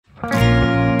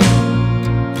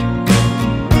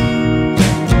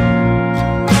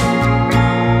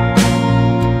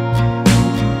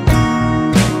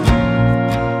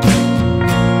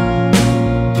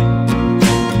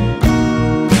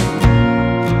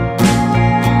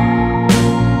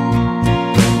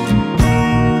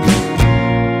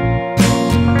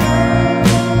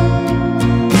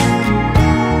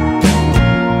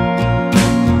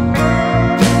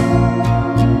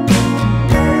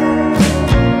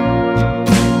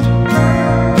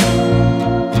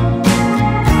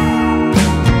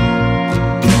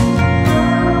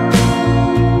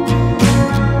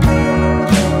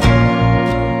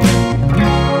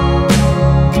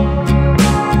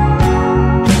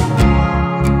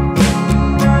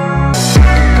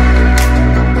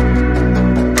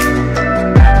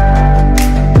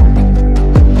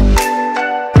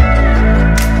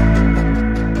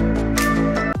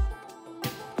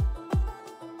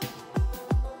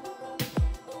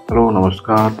Hello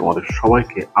নমস্কার, তোমাদের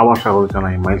সবাইকে আবার স্বাগত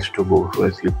জানাই মাইলস টু গো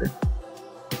স্লিপে।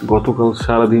 গতকাল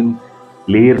সারাদিন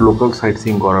লের লোকাল সাইট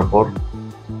সিইং করার পর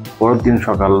পরের দিন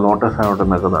সকাল 9টা সাড়ে 9টা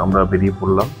নাগাদ আমরা বেরিয়ে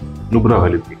পড়লাম নুব্রা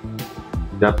ভ্যালিতে।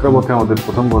 যাত্রাপথে আমাদের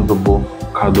প্রথম গন্তব্য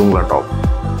খারদুংলা টপ।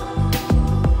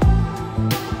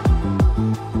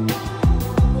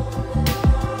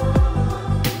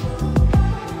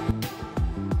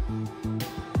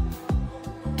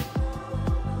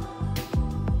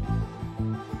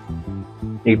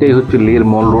 এটাই হচ্ছে লের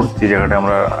মল রোড, যে জায়গাটা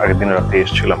আমরা আগের দিন রাতে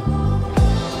এসেছিলাম।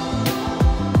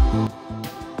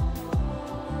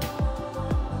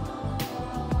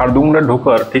 খারদুংলা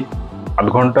ঢোকার ঠিক আধ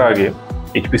ঘন্টা আগে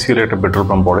এইচপিসির একটা পেট্রোল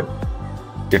পাম্প পড়ে,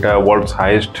 যেটা world's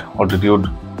highest altitude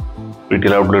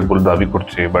retail outlet বলে দাবি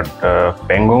করছে। বাট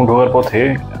প্যাংগং ঢোকার পথে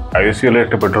আইওসিএল এর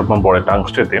একটা পেট্রোল পাম্প পড়ে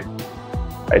টাংস্টেতে।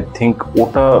 আই থিঙ্ক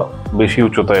ওটা বেশি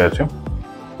উচ্চতায় আছে।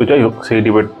 তো যাই হোক, সেই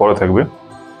ডিবেট পরে থাকবে।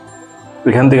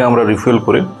 এখান থেকে আমরা রিফুয়েল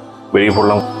করে বেরিয়ে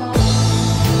পড়লাম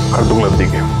খারদুংলার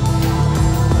দিকে।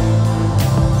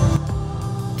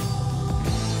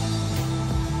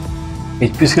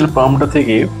 এইচপিসিএল পাম্পটা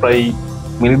থেকে প্রায়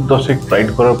মিনিট 10 রাইড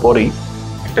করার পরেই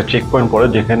একটা চেক পয়েন্ট পড়ে,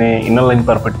 যেখানে ইনার লাইন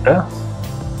পারমিটটা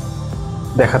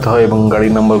দেখাতে হয় এবং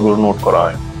গাড়ির নাম্বারগুলো নোট করা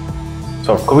হয়।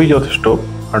 সফট কপি যথেষ্ট,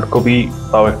 হার্ড কপি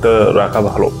তাও একটা রাখা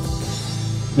ভালো।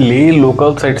 লে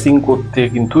লোকাল সাইট সিইং করতে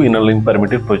কিন্তু ইনার লাইন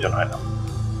পারমিটের প্রয়োজন হয় না।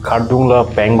 খারদুংলা,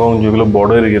 প্যাংগং যেগুলো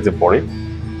বর্ডার এরিয়াতে পড়ে,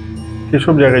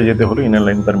 সেসব জায়গায় যেতে হলে ইনার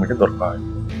লাইন পারমিটের দরকার হয়।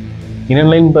 ইনার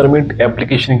লাইন পারমিট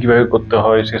অ্যাপ্লিকেশন কিভাবে করতে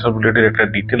হয় সেসব রিলেটেড একটা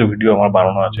ডিটেল ভিডিও আমার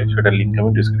বানানো আছে, সেটা লিঙ্ক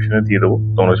আমি ডিসক্রিপশনে দিয়ে দেবো,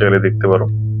 তোমরা চাইলে দেখতে পারো।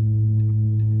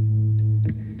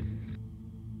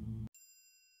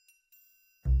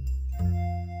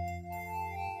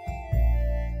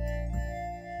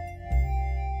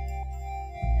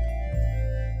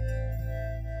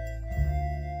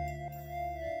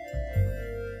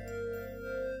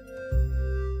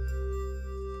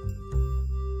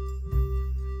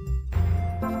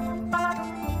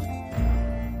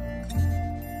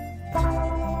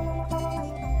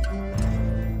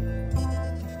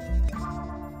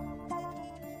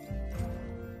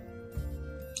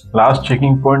 লাস্ট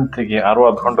চেকিং পয়েন্ট থেকে আরো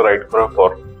আধ ঘন্টা রাইড করার পর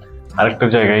আরেকটা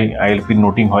জায়গায় আইএলপি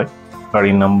নোটিং হয়,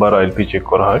 গাড়ির নাম্বার আইএলপি চেক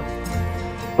করা হয়।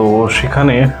 তো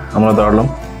সেখানে আমরা দাঁড়ালাম।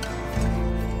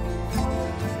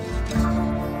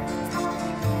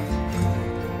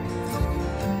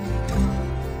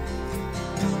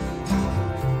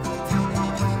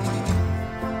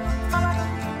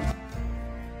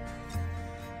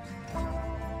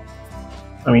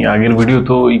 আমি আগের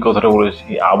ভিডিওতেও এই কথাটা বলেছি,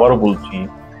 আবারও বলছি,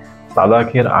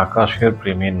 লাদাখের আকাশের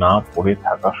প্রেমে না পড়ে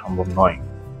থাকা সম্ভব নয়।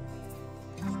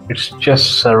 It's just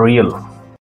সাররিয়াল।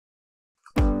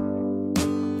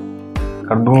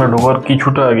 খারদুংলা ঢোকার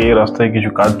কিছুটা আগে রাস্তায় কিছু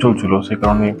কাজ চলছিল, সে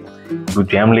কারণে একটু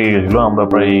জ্যাম লেগে গেছিল। আমরা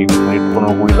প্রায় মিনিট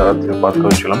 15-20 দাঁড়াতে বাধ্য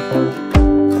হয়েছিলাম।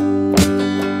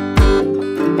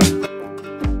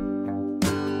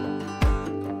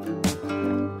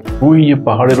 ওই যে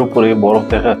পাহাড়ের উপরে বরফ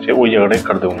দেখা যাচ্ছে, ওই জায়গাটায়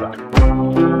খারদুংলা।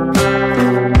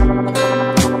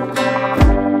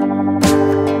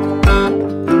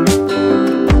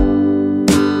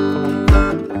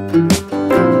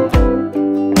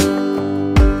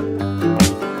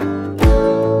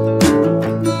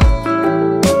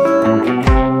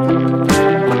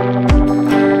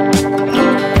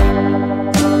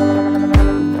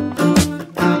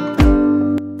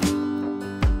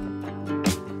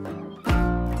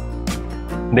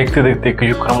 দেখতে দেখতে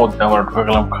কিছুক্ষণের মধ্যে আমরা ঢুকে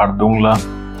গেলাম খারদুংলা।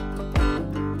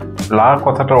 লা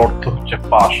কথাটার অর্থ হচ্ছে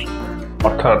পাস,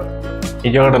 অর্থাৎ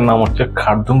এই জায়গাটার নাম হচ্ছে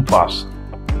খারদুং পাস।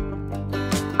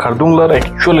 খারদুংলার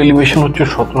অ্যাকচুয়াল এলিভেশন হচ্ছে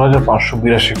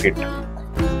 17,582 ফিট,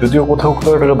 যদিও কোথাও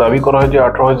কোথাও এটাকে দাবি করা হয় যে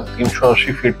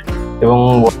 18,380 ফিট, এবং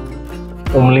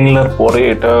উমলিংলার পরে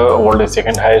এটা ওয়ার্ল্ডের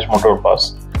second highest motor pass.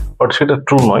 But সেটা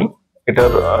ট্রু নয়।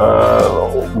 এটার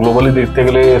গ্লোবালি দেখতে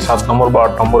গেলে 7 নম্বর বা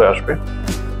 8 নম্বরে আসবে।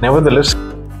 নেভারদারলেস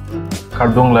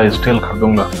খারদুংলা স্টিল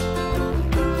খারদুংলা।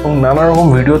 এবং নানা রকম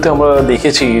ভিডিওতে আমরা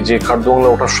দেখেছি যে খারদুংলা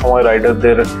ওঠার সময়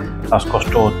রাইডারদের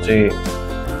শ্বাসকষ্ট হচ্ছে,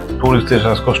 টুরিস্টদের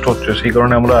শ্বাসকষ্ট হচ্ছে। সেই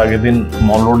কারণে আমরা আগের দিন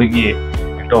মল রোডে গিয়ে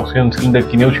একটা অক্সিজেন সিলিন্ডার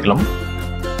কিনেও ছিলাম।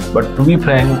 বাট টু বি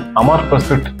ফ্র্যাঙ্ক, আমার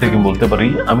পার্সপেক্টিভ থেকে বলতে পারি,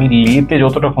 আমি লেতে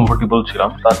যতটা কমফোর্টেবল ছিলাম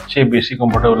তার চেয়ে বেশি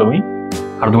কমফোর্টেবল আমি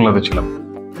খারদুংলাতে ছিলাম।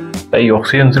 তাই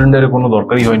অক্সিজেন সিলিন্ডারের কোনো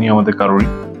দরকারই হয়নি আমাদের কারোরই।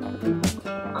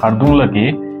 খারদুংলাকে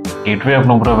গেটওয়ে অফ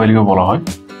নুব্রা ভ্যালিও বলা হয়,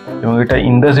 এবং এটা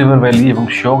ইন্দাস রিভার ভ্যালি এবং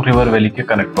শিওক রিভার ভ্যালিকে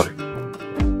কানেক্ট করে।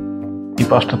 এই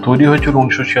পাসটা তৈরি হয়েছিল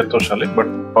 1976 সালে, বাট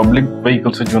পাবলিক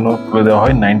ভেহিকলসের জন্য খুলে দেওয়া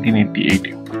হয়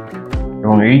 1988।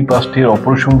 এবং এই পাসটির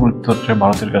অপরিসীম গুরুত্ব হচ্ছে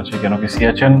ভারতের কাছে, কেন কি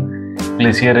সিয়াচেন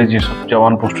গ্লেসিয়ারে যেসব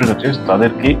জওয়ান পোস্টেড আছে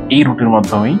তাদেরকে এই রুটের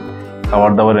মাধ্যমেই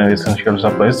খাবার দাবার এসেনশিয়াল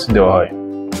সাপ্লাইজ দেওয়া হয়।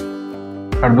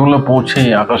 খারদুংলা পৌঁছে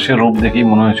আকাশের রূপ দেখেই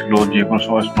মনে হয়েছিল যে কোনো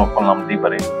সময় স্নোফল নামতেই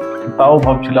পারে। তাও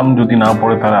ভাবছিলাম যদি না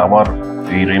পড়ে তাহলে আবার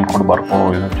এই রেইনকোট বার করবো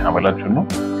ঝামেলার জন্য।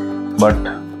 বাট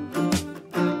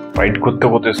রাইড করতে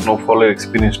করতে স্নোফলের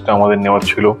এক্সপিরিয়েন্সটা আমাদের নেওয়ার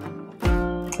ছিল।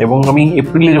 এবং আমি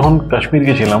এপ্রিলে যখন কাশ্মীর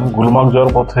গেছিলাম, গুলমার্গ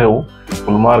যাওয়ার পথেও,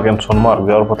 গুলমার্গ অ্যান্ড সোনমার্গ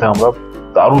যাওয়ার পথে আমরা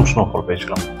দারুণ স্নোফল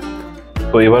পেয়েছিলাম।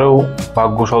 তো এবারেও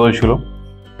ভাগ্য সদয় ছিল।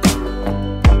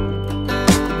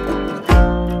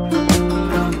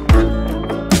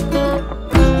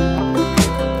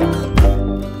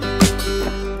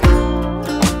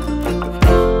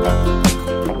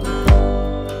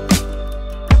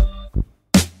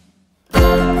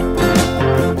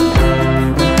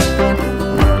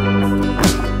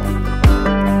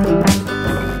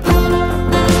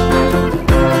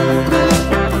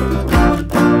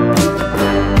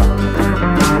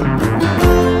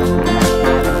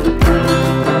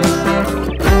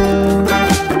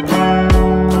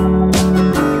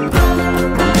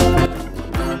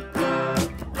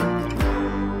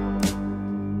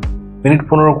 মিনিট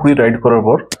 15-20 রাইড করার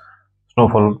পর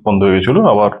স্নোফল বন্ধ হয়ে গেছিল,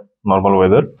 আবার নর্মাল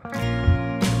ওয়েদার।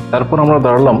 তারপর আমরা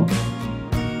দাঁড়ালাম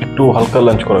একটু হালকা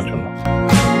লাঞ্চ করার জন্য।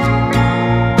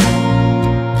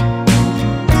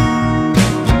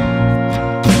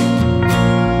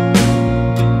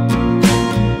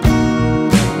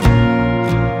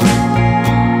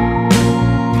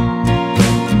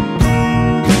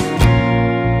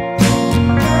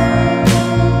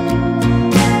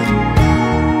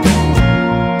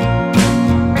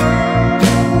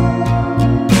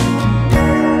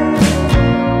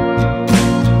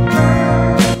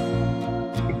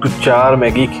 চা আর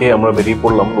ম্যাগি খেয়ে আমরা বেরিয়ে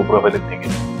পড়লাম নুব্রা ভ্যালি থেকে,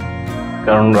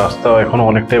 কারণ রাস্তা এখনো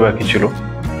অনেকটাই বাকি ছিল।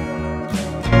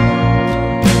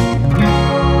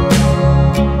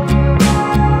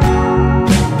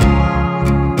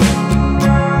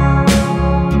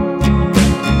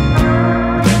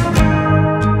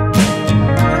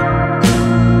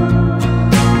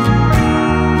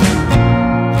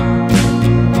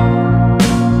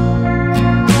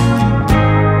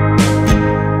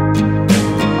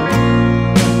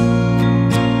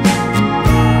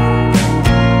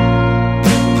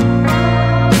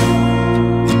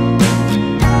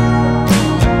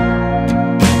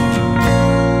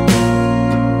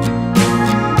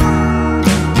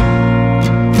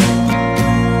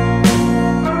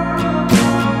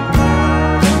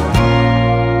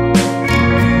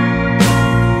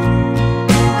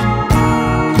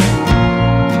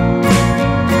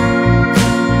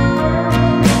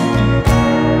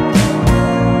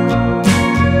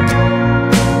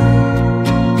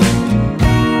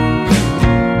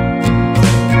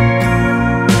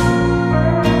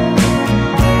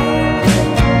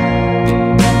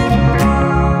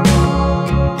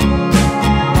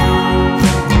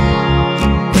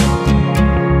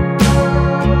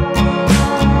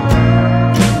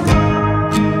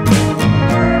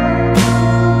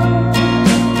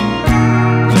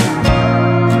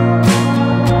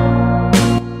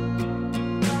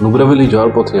 নুব্রা ভ্যালি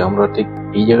যাওয়ার পথে আমরা ঠিক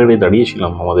এই জায়গাটায়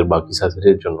দাঁড়িয়েছিলাম আমাদের বাকি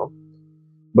সাথীদের জন্য।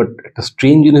 বাট একটা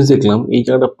স্ট্রেঞ্জ জিনিস দেখলাম, এই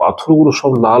জায়গাটা পাথরগুলো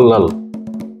সব লাল লাল।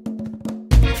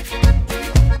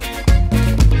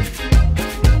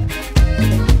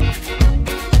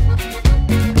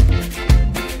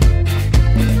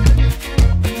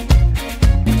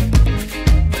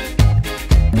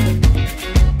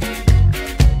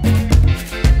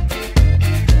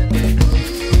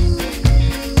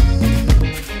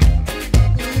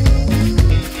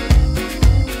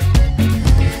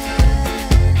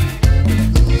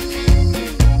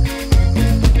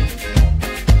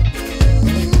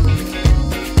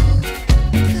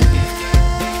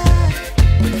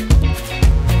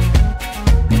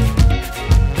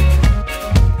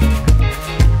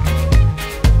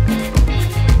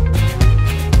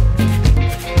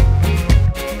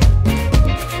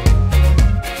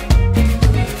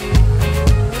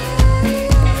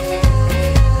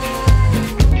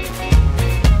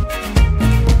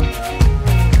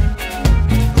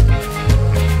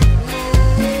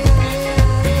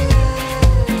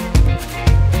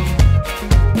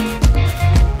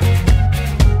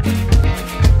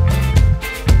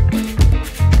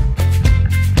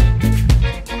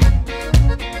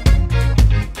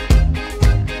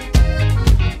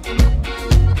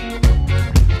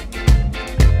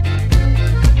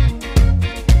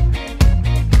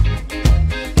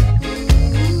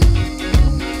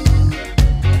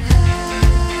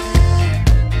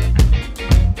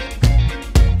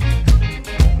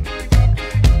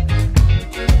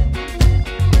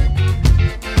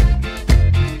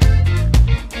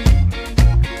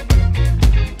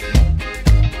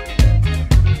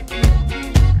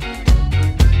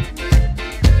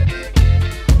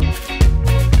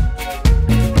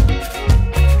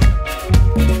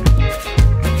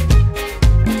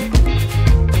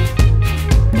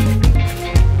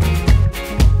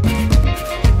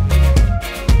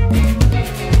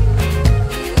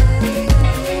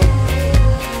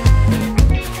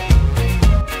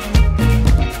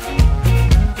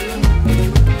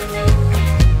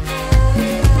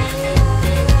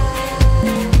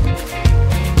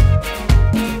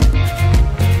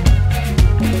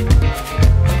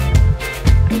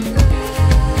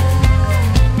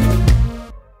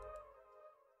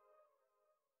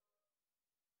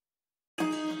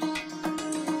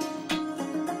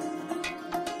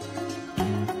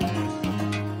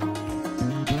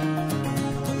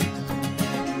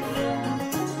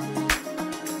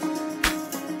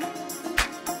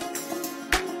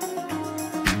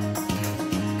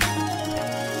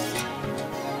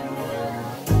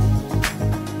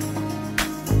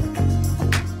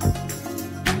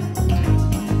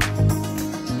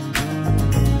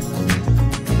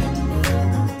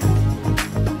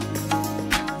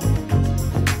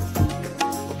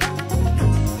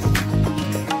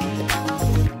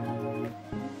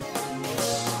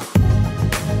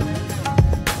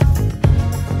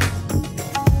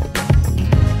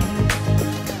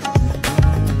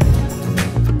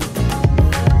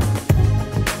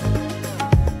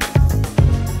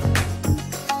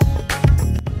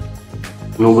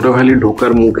 নুব্রা ভ্যালি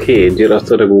ঢোকার মুখে যে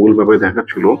রাস্তাটা গুগল ম্যাপে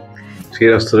দেখাচ্ছিল, সেই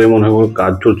রাস্তাটায় মনে হয় কোনো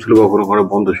কাজ চলছিল বা কোনো ঘরে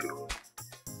বন্ধ ছিল।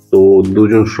 তো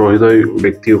দুজন সহৃদয়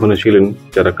ব্যক্তি ওখানে ছিলেন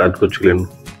যারা কাজ করছিলেন,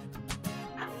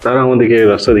 তারা আমাদেরকে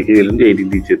রাস্তা দেখিয়ে দিলেন যে এই দিক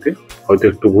দিয়ে যেতে। হয়তো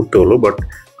একটু ঘুরতে হলো, বাট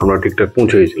আমরা ঠিকঠাক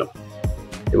পৌঁছে গেছিলাম।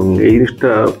 এবং এই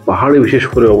জিনিসটা পাহাড়ে বিশেষ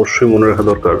করে অবশ্যই মনে রাখা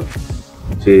দরকার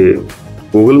যে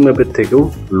গুগল ম্যাপের থেকেও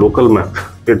লোকাল ম্যাপ,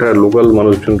 যেটা লোকাল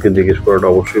মানুষজনকে জিজ্ঞেস করাটা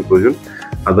অবশ্যই প্রয়োজন।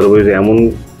 আদারওয়াইজ এমন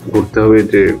ঘুরতে হবে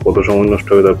যে কত সময় নষ্ট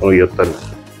হবে তার কোনো ইয়ত্তা নেই।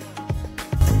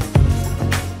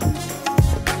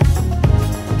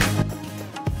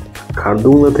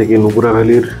 খারদুংলা থেকে নুব্রা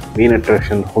ভ্যালির মেইন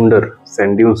অ্যাট্রাকশন হুন্ডার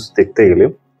স্যান্ড ডিউনস দেখতে গেলে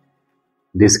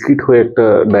ডিসক্রিট হয়ে একটা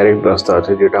ডাইরেক্ট রাস্তা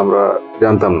আছে, যেটা আমরা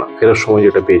জানতাম না, ফেরার সময়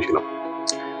যেটা পেয়েছিলাম।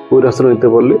 ওই রাস্তাটা নিতে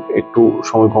পারলে একটু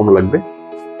সময় কম লাগবে।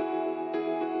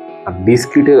 আর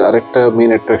ডিসক্রিটের আরেকটা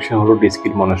মেইন অ্যাট্রাকশন হলো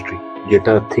ডিসক্রিট মনাস্ট্রি,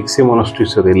 যেটা থিকসে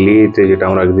মনাস্ট্রির সাথে লেতে, যেটা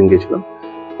আমরা একদিন গেছিলাম,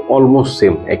 অলমোস্ট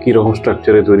সেম, একই রকম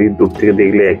স্ট্রাকচারে তৈরি, দূর থেকে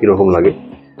দেখলে একই রকম লাগে।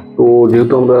 তো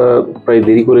যেহেতু আমরা প্রায়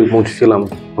দেরি করে পৌঁছেছিলাম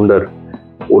হুন্ডার,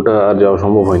 ওটা আর যাওয়া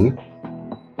সম্ভব হয়নি।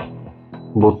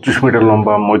 32 মিটার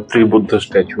লম্বা মৈত্রী বুদ্ধ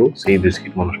স্ট্যাচু সেই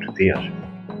ডিসক্রিট মনাস্ট্রিতেই আছে।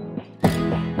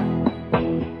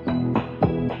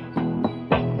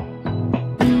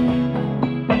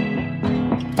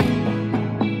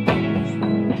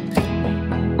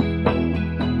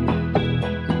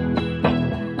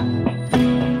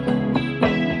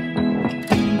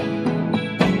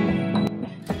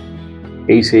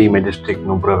 এই সেই ম্যাজেস্টিক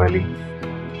নুব্রা ভ্যালি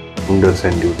হুন্ডার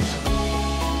স্যান্ড ডিউনস।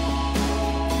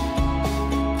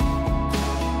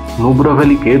 নুব্রা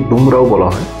ভ্যালিকে দুমরাও বলা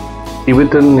হয়।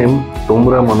 টিবেটান নেম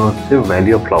দুমরা মানে হচ্ছে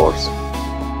ভ্যালি অফ ফ্লাওয়ার্স।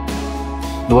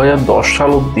 2010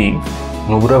 সাল অব্দি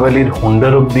নুব্রা ভ্যালির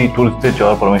হুন্ডার অব্দি টুরিস্টদের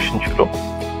যাওয়ার পারমিশন ছিল।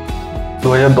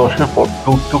 2010-এর পর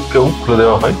টুকটুককেও খুলে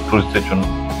দেওয়া হয় টুরিস্টদের জন্য।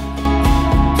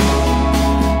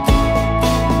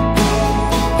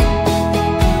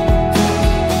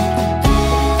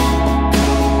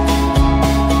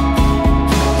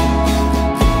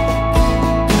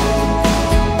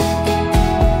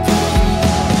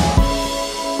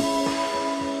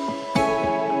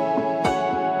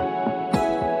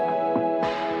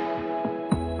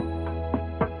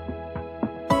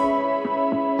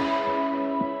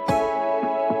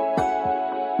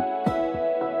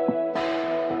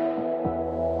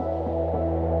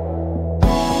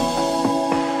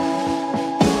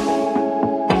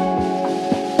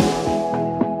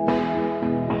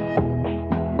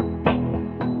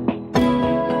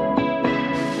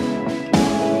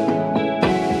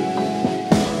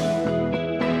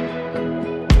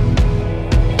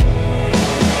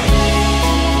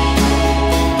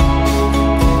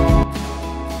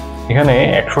 এখানে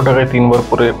 100 টাকায় 3বার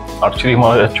করে আর্চারি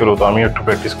মারা যাচ্ছিল, তো আমি একটু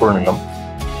প্র্যাকটিস করে নিলাম।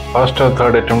 ফার্স্ট আর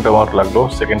থার্ড অ্যাটেম্পট আমার লাগলো,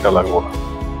 সেকেন্ডটা লাগবো না।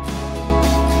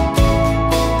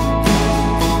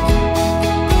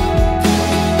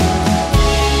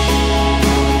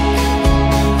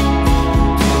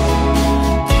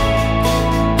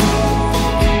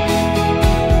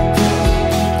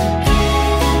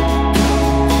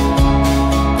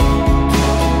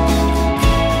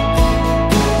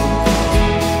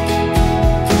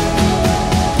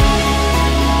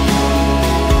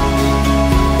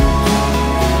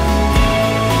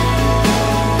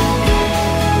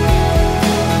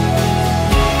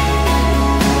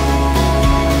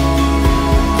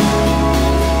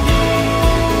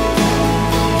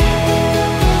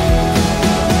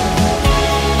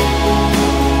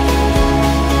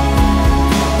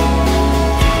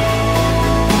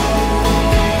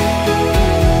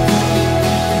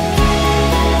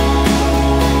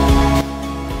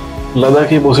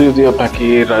 লাদাখে বসে যদি আপনাকে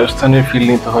রাজস্থানের ফিল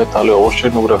নিতে হয়, তাহলে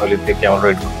অবশ্যই নুব্রা ভ্যালি থেকে ক্যামেরা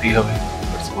রাইড করতেই হবে,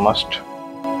 ইটস মাস্ট।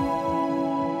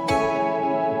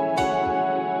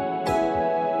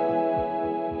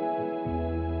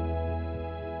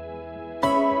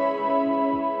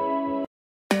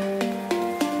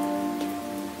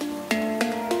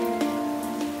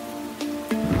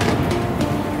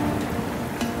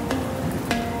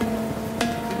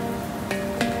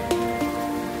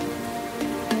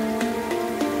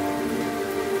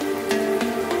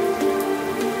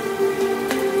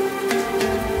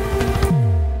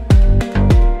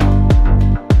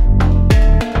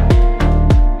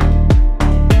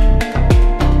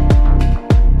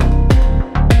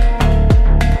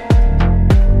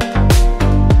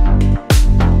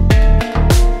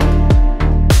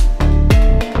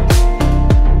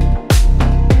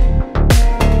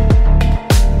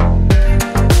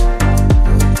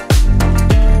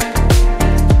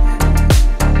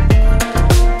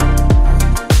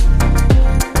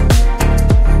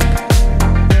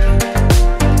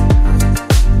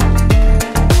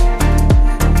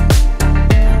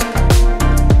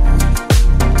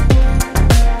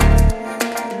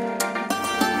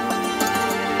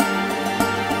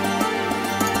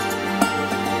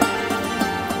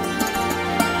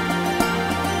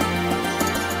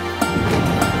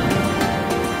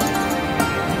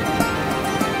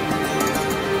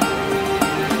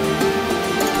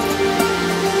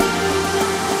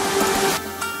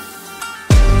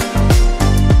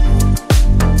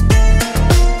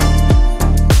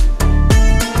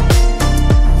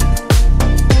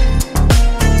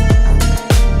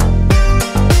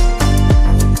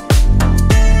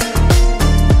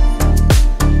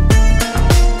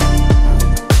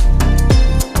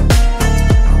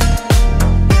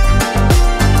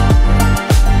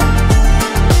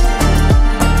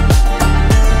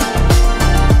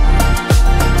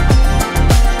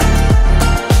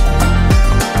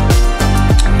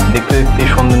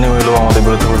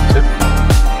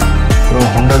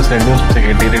 স্যান্ডউইচ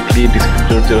থেকে ডিরেক্টলি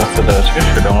ডিস্ট্রিক্টের যে রাস্তাটা আছে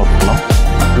সেটা আমরা করলাম,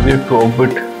 যদি একটু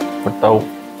অফবিট বাট তাও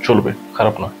চলবে,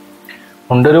 খারাপ না।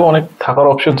 হন্ডারেও অনেক থাকার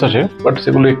অপশনস আছে বাট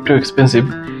সেগুলো একটু এক্সপেন্সিভ,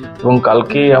 এবং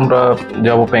কালকে আমরা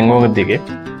যাব প্যাংগংয়ের দিকে,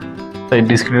 তাই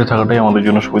ডিস্ট্রিক্টে থাকাটাই আমাদের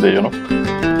জন্য সুবিধাজনক।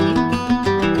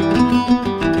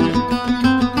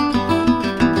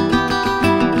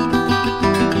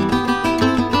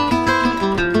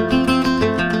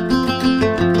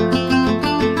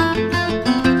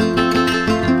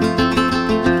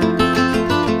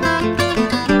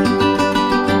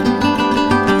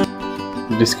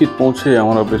 ডিস্ট্রিক্ট পৌঁছে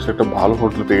আমরা বেশ একটা ভালো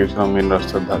হোটেল পেয়ে গেছিলাম মেন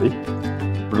রাস্তার ধারে।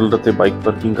 হোটেলটাতে বাইক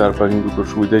পার্কিং, কার পার্কিং দুটোর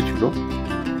সুবিধাই ছিল,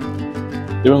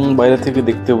 এবং বাইরে থেকে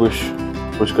দেখতে বেশ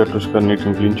পরিষ্কার টরিষ্কার, নিট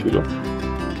অ্যান্ড ক্লিন ছিল।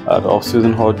 আর অফ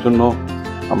সিজন হওয়ার জন্য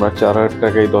আমরা 4,000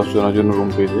 টাকায় 10 জনের জন্য রুম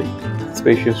পেয়ে যাই,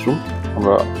 স্পেশিয়াস রুম,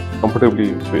 আমরা কমফোর্টেবলি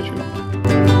শুয়েছিলাম।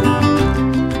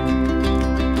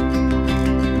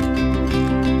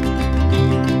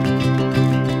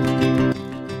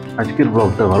 আজকের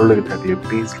ব্লগটা ভালো লেগে থাকলে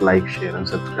please like, share and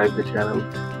subscribe the channel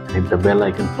and hit the bell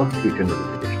icon for future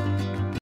notifications.